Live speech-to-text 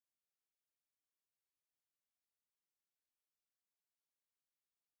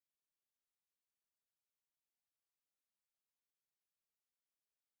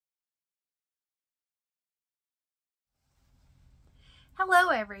Hello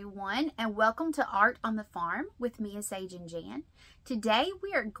everyone, and welcome to Art on the Farm with Mia, Sage, and Jan. Today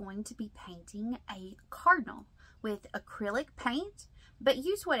we are going to be painting a cardinal with acrylic paint, but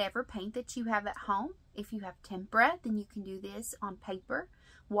use whatever paint that you have at home. If you have tempera, then you can do this on paper.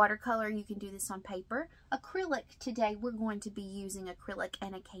 Watercolor, you can do this on paper. Acrylic, today we're going to be using acrylic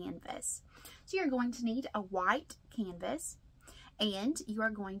and a canvas. So you're going to need a white canvas, and you are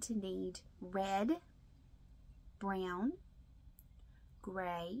going to need red, brown,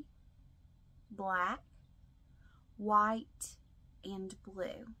 gray, black, white, and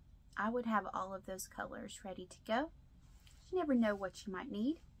blue. I would have all of those colors ready to go. You never know what you might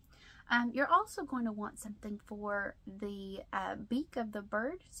need. You're also going to want something for the beak of the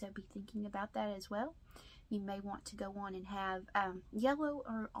bird, so be thinking about that as well. You may want to go on and have yellow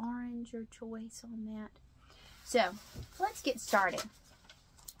or orange, your choice on that. So let's get started.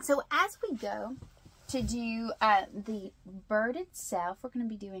 So as we go to do the bird itself, we're going to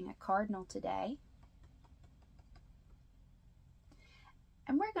be doing a cardinal today.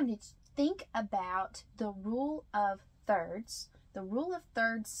 And we're going to think about the rule of thirds. The rule of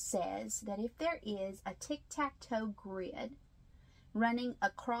thirds says that if there is a tic-tac-toe grid running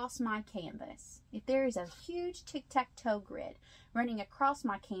across my canvas, if there is a huge tic-tac-toe grid running across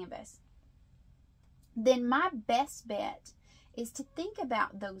my canvas, then my best bet is to think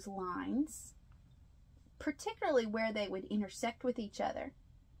about those lines, particularly where they would intersect with each other.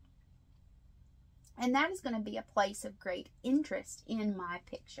 And that is going to be a place of great interest in my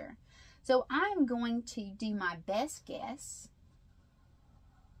picture. So I'm going to do my best guess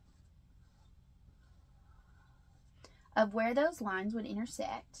of where those lines would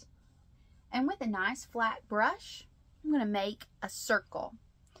intersect. And with a nice flat brush, I'm going to make a circle.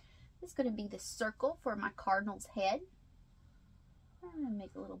 This is going to be the circle for my cardinal's head. I'm going to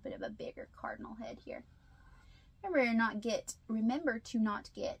make a little bit of a bigger cardinal head here. Remember to not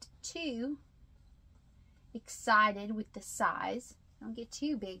get too excited with the size. Don't get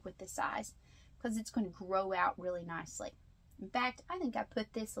too big with the size because it's going to grow out really nicely. In fact, I think I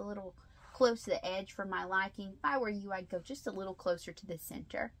put this a little close to the edge for my liking. If I were you, I'd go just a little closer to the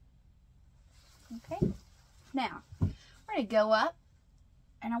center. Okay, now we're going to go up,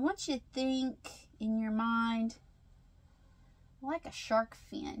 and I want you to think in your mind like a shark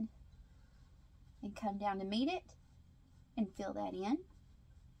fin, and come down to meet it and fill that in.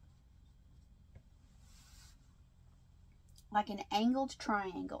 Like an angled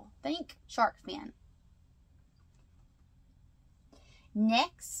triangle. Think shark fin.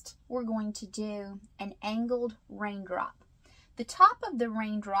 Next, we're going to do an angled raindrop. The top of the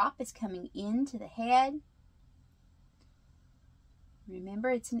raindrop is coming into the head. Remember,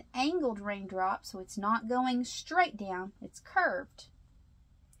 it's an angled raindrop, so it's not going straight down. It's curved.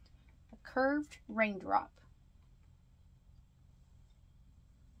 A curved raindrop.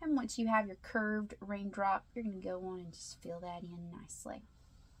 And once you have your curved raindrop, you're going to go on and just fill that in nicely.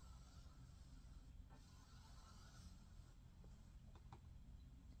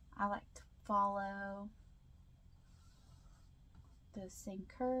 I like to follow those same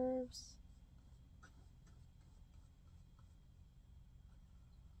curves.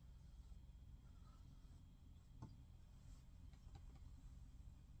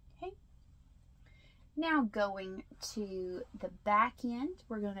 Okay. Now going to the back end,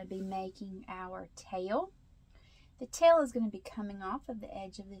 we're going to be making our tail. The tail is going to be coming off of the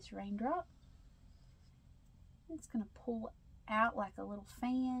edge of this raindrop. It's going to pull out like a little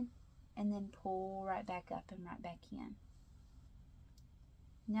fan and then pull right back up and right back in.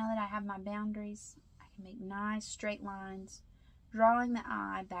 Now that I have my boundaries, I can make nice straight lines, drawing the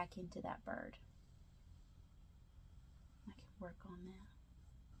eye back into that bird. I can work on that.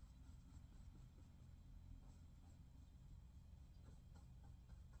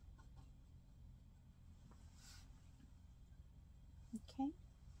 Okay.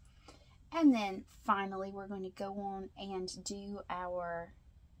 And then finally, we're going to go on and do our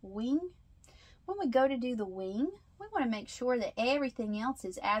wing. When we go to do the wing, we want to make sure that everything else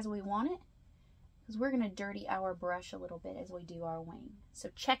is as we want it, because we're going to dirty our brush a little bit as we do our wing. So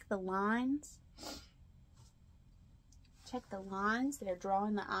check the lines. Check the lines that are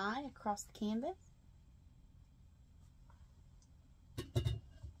drawing the eye across the canvas.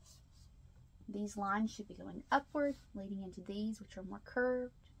 These lines should be going upward, leading into these, which are more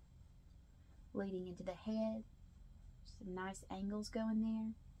curved, leading into the head. Some nice angles going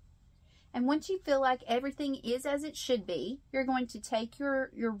there. And once you feel like everything is as it should be, you're going to take your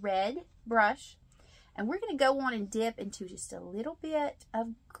red brush, and we're going to go on and dip into just a little bit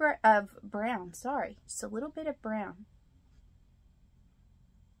of brown. Just a little bit of brown.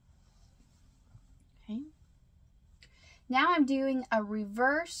 Okay. Now I'm doing a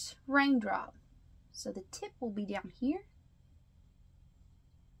reverse raindrop. So the tip will be down here.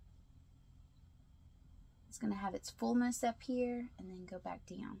 It's going to have its fullness up here and then go back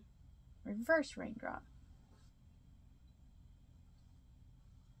down. Reverse raindrop.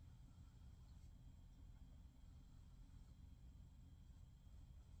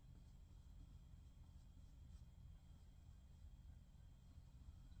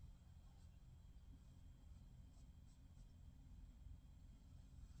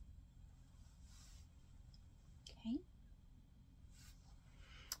 Okay.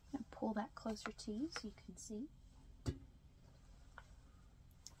 And pull that closer to you so you can see.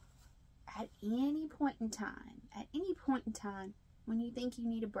 At any point in time, when you think you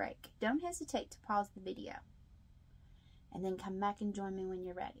need a break, don't hesitate to pause the video and then come back and join me when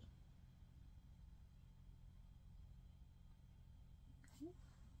you're ready.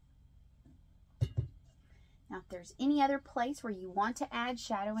 Okay. Now, if there's any other place where you want to add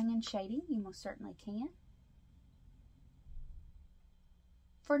shadowing and shading, you most certainly can.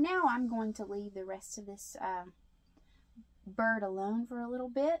 For now, I'm going to leave the rest of this bird alone for a little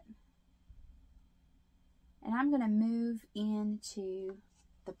bit. And I'm going to move into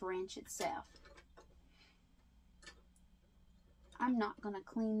the branch itself. I'm not going to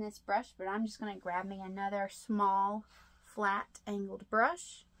clean this brush, but I'm just going to grab me another small, flat, angled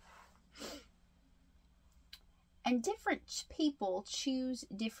brush. And different people choose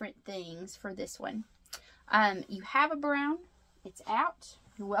different things for this one. You have a brown, it's out.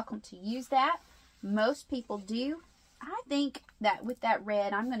 You're welcome to use that. Most people do. I think that with that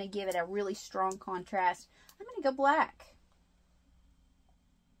red, I'm going to give it a really strong contrast. I'm going to go black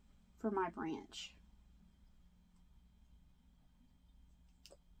for my branch.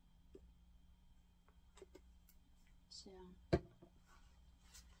 So,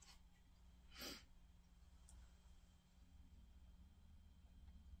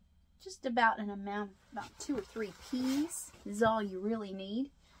 just about an amount of about 2 or 3 peas is all you really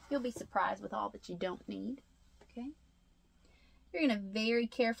need. You'll be surprised with all that you don't need. Okay. You're going to very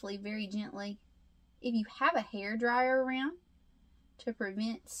carefully, very gently, if you have a hair dryer around to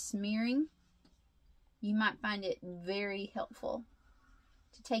prevent smearing, you might find it very helpful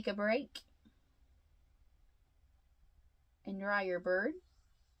to take a break and dry your bird.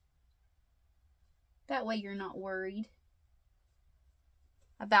 That way you're not worried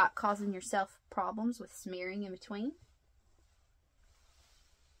about causing yourself problems with smearing in between.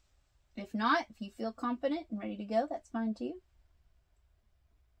 If not, if you feel confident and ready to go, that's fine too.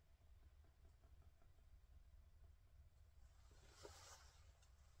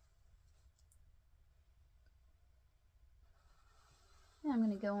 I'm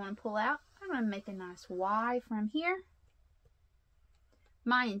going to go on and pull out. I'm going to make a nice Y from here.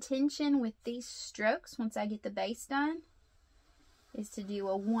 My intention with these strokes, once I get the base done, is to do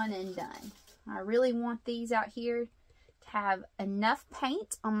a one and done. I really want these out here to have enough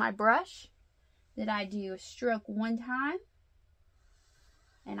paint on my brush that I do a stroke one time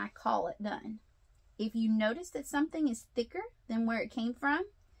and I call it done. If you notice that something is thicker than where it came from,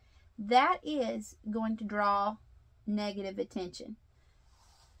 that is going to draw negative attention.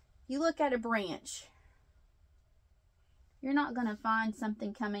 You look at a branch, you're not going to find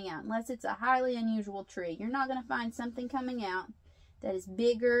something coming out unless it's a highly unusual tree. You're not going to find something coming out that is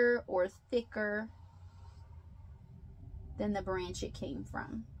bigger or thicker than the branch it came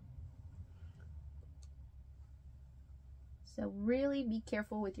from. So really be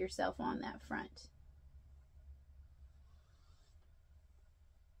careful with yourself on that front.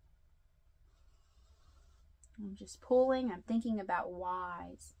 I'm just pulling, I'm thinking about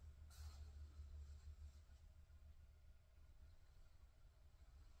Ys.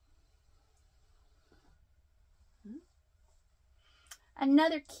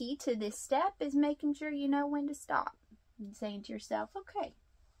 Another key to this step is making sure you know when to stop and saying to yourself, okay,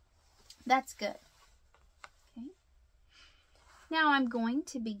 that's good. Okay. Now I'm going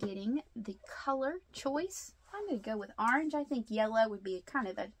to be getting the color choice. I'm going to go with orange. I think yellow would be kind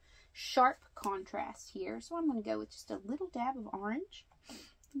of a sharp contrast here. So I'm going to go with just a little dab of orange.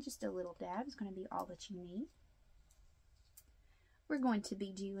 Just a little dab is going to be all that you need. We're going to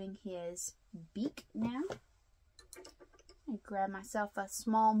be doing his beak now. I grab myself a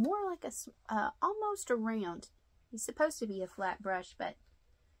small, more like a, almost a round. He's supposed to be a flat brush, but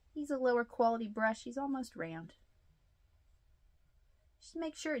he's a lower quality brush. He's almost round. Just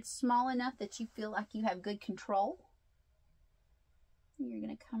make sure it's small enough that you feel like you have good control. You're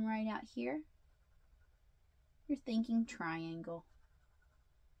going to come right out here. You're thinking triangle.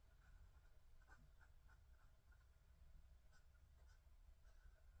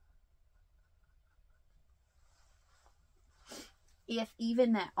 If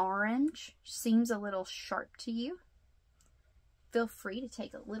even that orange seems a little sharp to you, feel free to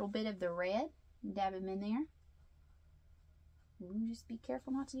take a little bit of the red and dab them in there. Ooh, just be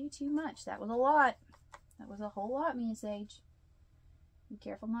careful not to do too much. That was a lot. That was a whole lot, Mia Sage. Be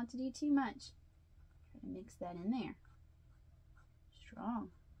careful not to do too much. Try to mix that in there. Strong.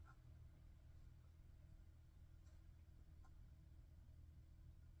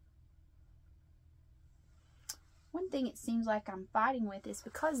 One thing it seems like I'm fighting with is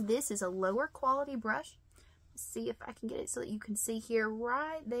because this is a lower quality brush. Let's see if I can get it so that you can see here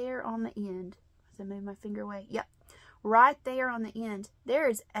right there on the end. As I move my finger away. Yep. Right there on the end, there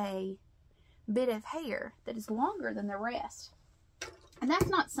is a bit of hair that is longer than the rest. And that's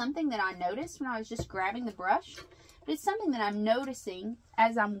not something that I noticed when I was just grabbing the brush, but it's something that I'm noticing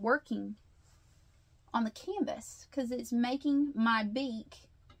as I'm working on the canvas because it's making my beak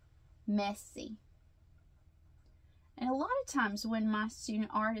messy. And a lot of times when my student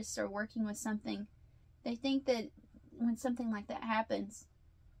artists are working with something, they think that when something like that happens,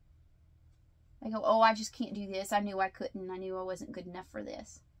 they go, oh, I just can't do this. I knew I couldn't. I knew I wasn't good enough for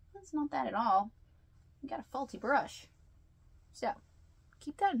this. That's not that at all. You got a faulty brush. So,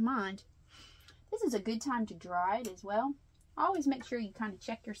 keep that in mind. This is a good time to dry it as well. Always make sure you kind of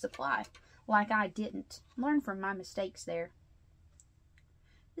check your supply, like I didn't. Learn from my mistakes there.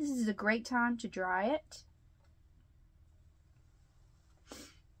 This is a great time to dry it.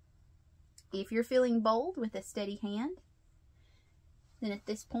 If you're feeling bold with a steady hand, then at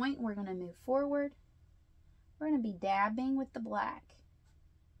this point we're going to move forward. We're going to be dabbing with the black.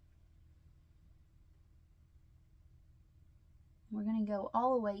 We're going to go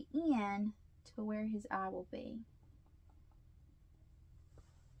all the way in to where his eye will be.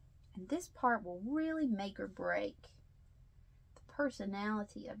 And this part will really make or break the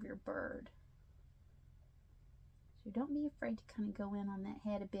personality of your bird. So don't be afraid to kind of go in on that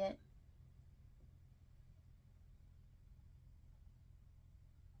head a bit.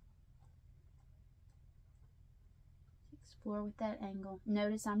 Explore with that angle.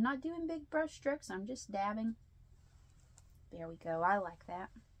 Notice I'm not doing big brush strokes, I'm just dabbing. There we go, I like that.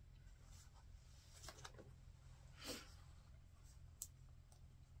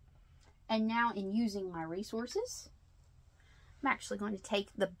 And now in using my resources, I'm actually going to take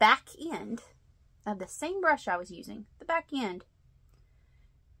the back end of the same brush I was using, the back end.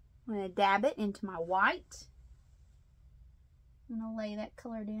 I'm going to dab it into my white. I'm going to lay that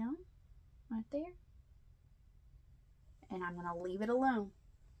color down right there. And I'm going to leave it alone.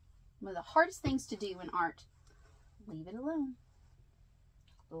 One of the hardest things to do in art. Leave it alone.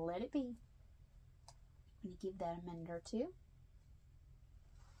 Let it be. I'm going to give that a minute or two.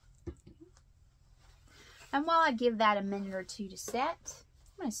 And while I give that a minute or two to set,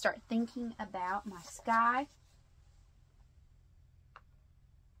 I'm going to start thinking about my sky.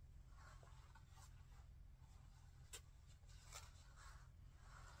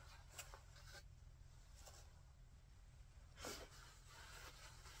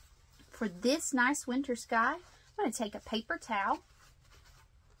 For this nice winter sky, I'm going to take a paper towel.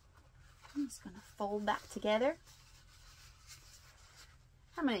 I'm just going to fold that together.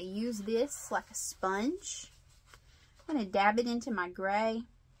 I'm going to use this like a sponge. I'm going to dab it into my gray.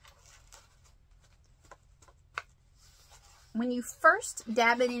 When you first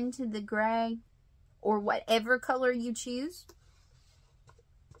dab it into the gray, or whatever color you choose,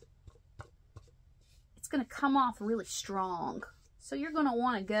 it's going to come off really strong. So you're going to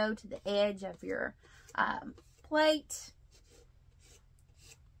want to go to the edge of your plate.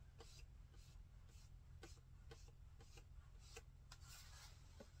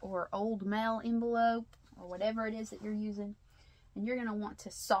 Or old mail envelope, or whatever it is that you're using. And you're going to want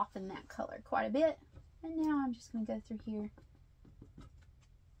to soften that color quite a bit. And now I'm just going to go through here.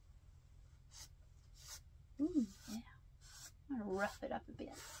 Ooh, yeah. I'm going to rough it up a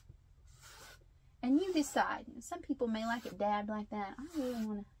bit. And you decide. Some people may like it dabbed like that. I really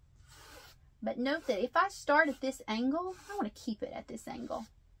want to. But note that if I start at this angle, I want to keep it at this angle.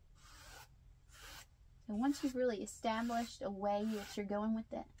 So once you've really established a way that you're going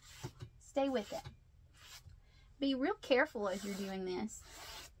with it, stay with it. Be real careful as you're doing this.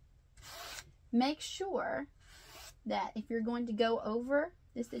 Make sure that if you're going to go over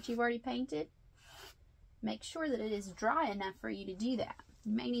this that you've already painted, make sure that it is dry enough for you to do that.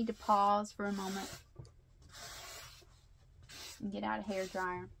 You may need to pause for a moment and get out a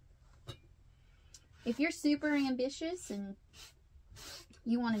hairdryer. If you're super ambitious and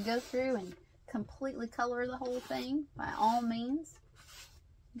you want to go through and completely color the whole thing, by all means,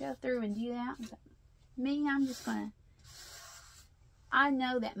 go through and do that. But me, I'm just going to I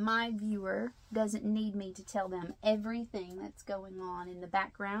know that my viewer doesn't need me to tell them everything that's going on in the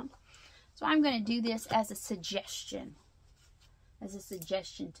background. So I'm going to do this as a suggestion.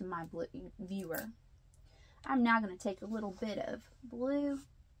 To my viewer. I'm now going to take a little bit of blue.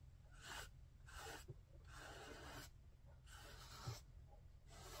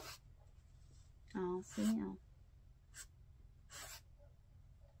 Oh, see now.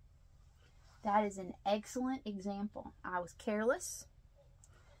 That is an excellent example. I was careless,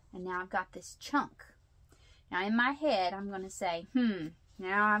 and now I've got this chunk. Now in my head, I'm going to say,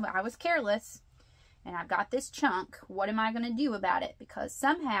 now I was careless, and I've got this chunk. What am I going to do about it? Because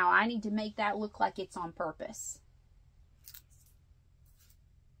somehow I need to make that look like it's on purpose.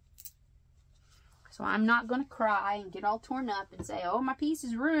 So I'm not going to cry and get all torn up and say, oh, my piece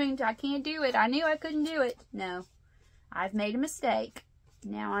is ruined. I can't do it. I knew I couldn't do it. No, I've made a mistake.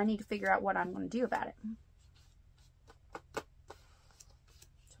 Now I need to figure out what I'm going to do about it.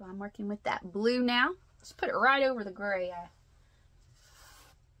 So I'm working with that blue now. Just put it right over the gray.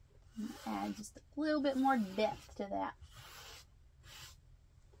 Add just a little bit more depth to that.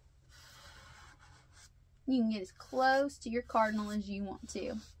 You can get as close to your cardinal as you want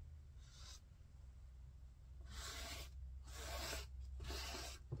to.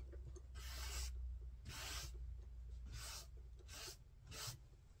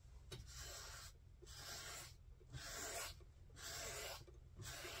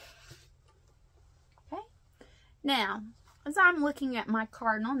 Okay. Now, as I'm looking at my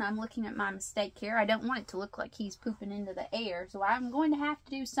cardinal and I'm looking at my mistake here, I don't want it to look like he's pooping into the air. So I'm going to have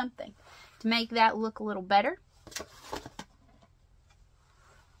to do something to make that look a little better. There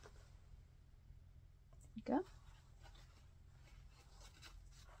we go.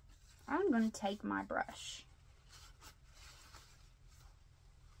 I'm going to take my brush.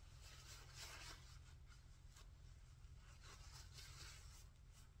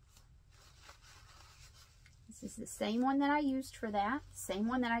 This is the same one that I used for that. Same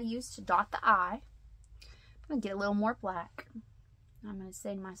one that I used to dot the eye. I'm going to get a little more black. I'm going to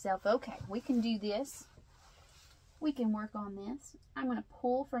say to myself, okay, we can do this. We can work on this. I'm going to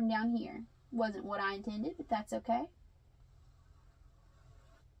pull from down here. Wasn't what I intended, but that's okay.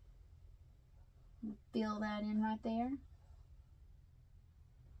 Fill that in right there.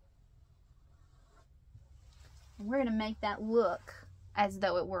 And we're going to make that look as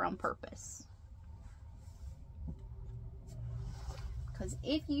though it were on purpose. Because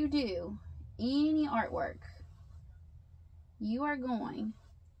if you do any artwork, you are going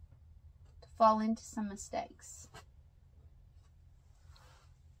to fall into some mistakes.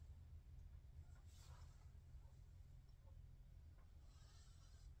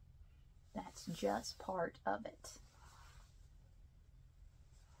 That's just part of it.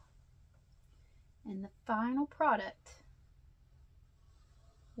 And the final product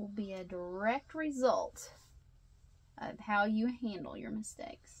will be a direct result of how you handle your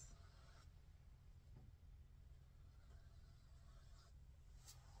mistakes.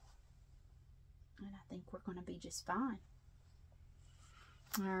 And I think we're going to be just fine.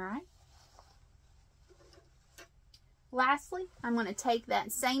 All right. Lastly, I'm going to take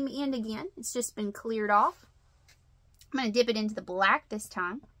that same end again. It's just been cleared off. I'm going to dip it into the black this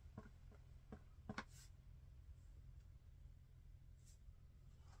time.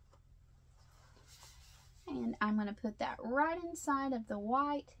 And I'm going to put that right inside of the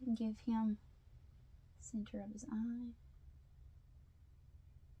white and give him the center of his eye.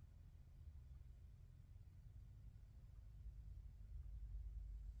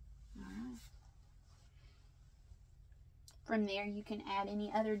 Alright. From there, you can add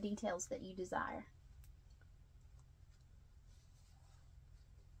any other details that you desire.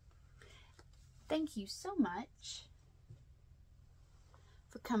 Thank you so much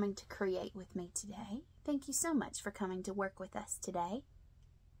for coming to create with me today. Thank you so much for coming to work with us today.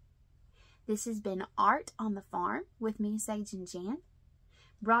 This has been Art on the Farm with me, Sage and Jan,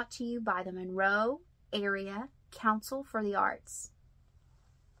 brought to you by the Monroe Area Council for the Arts.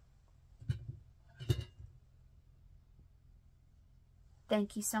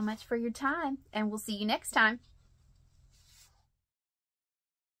 Thank you so much for your time, and we'll see you next time.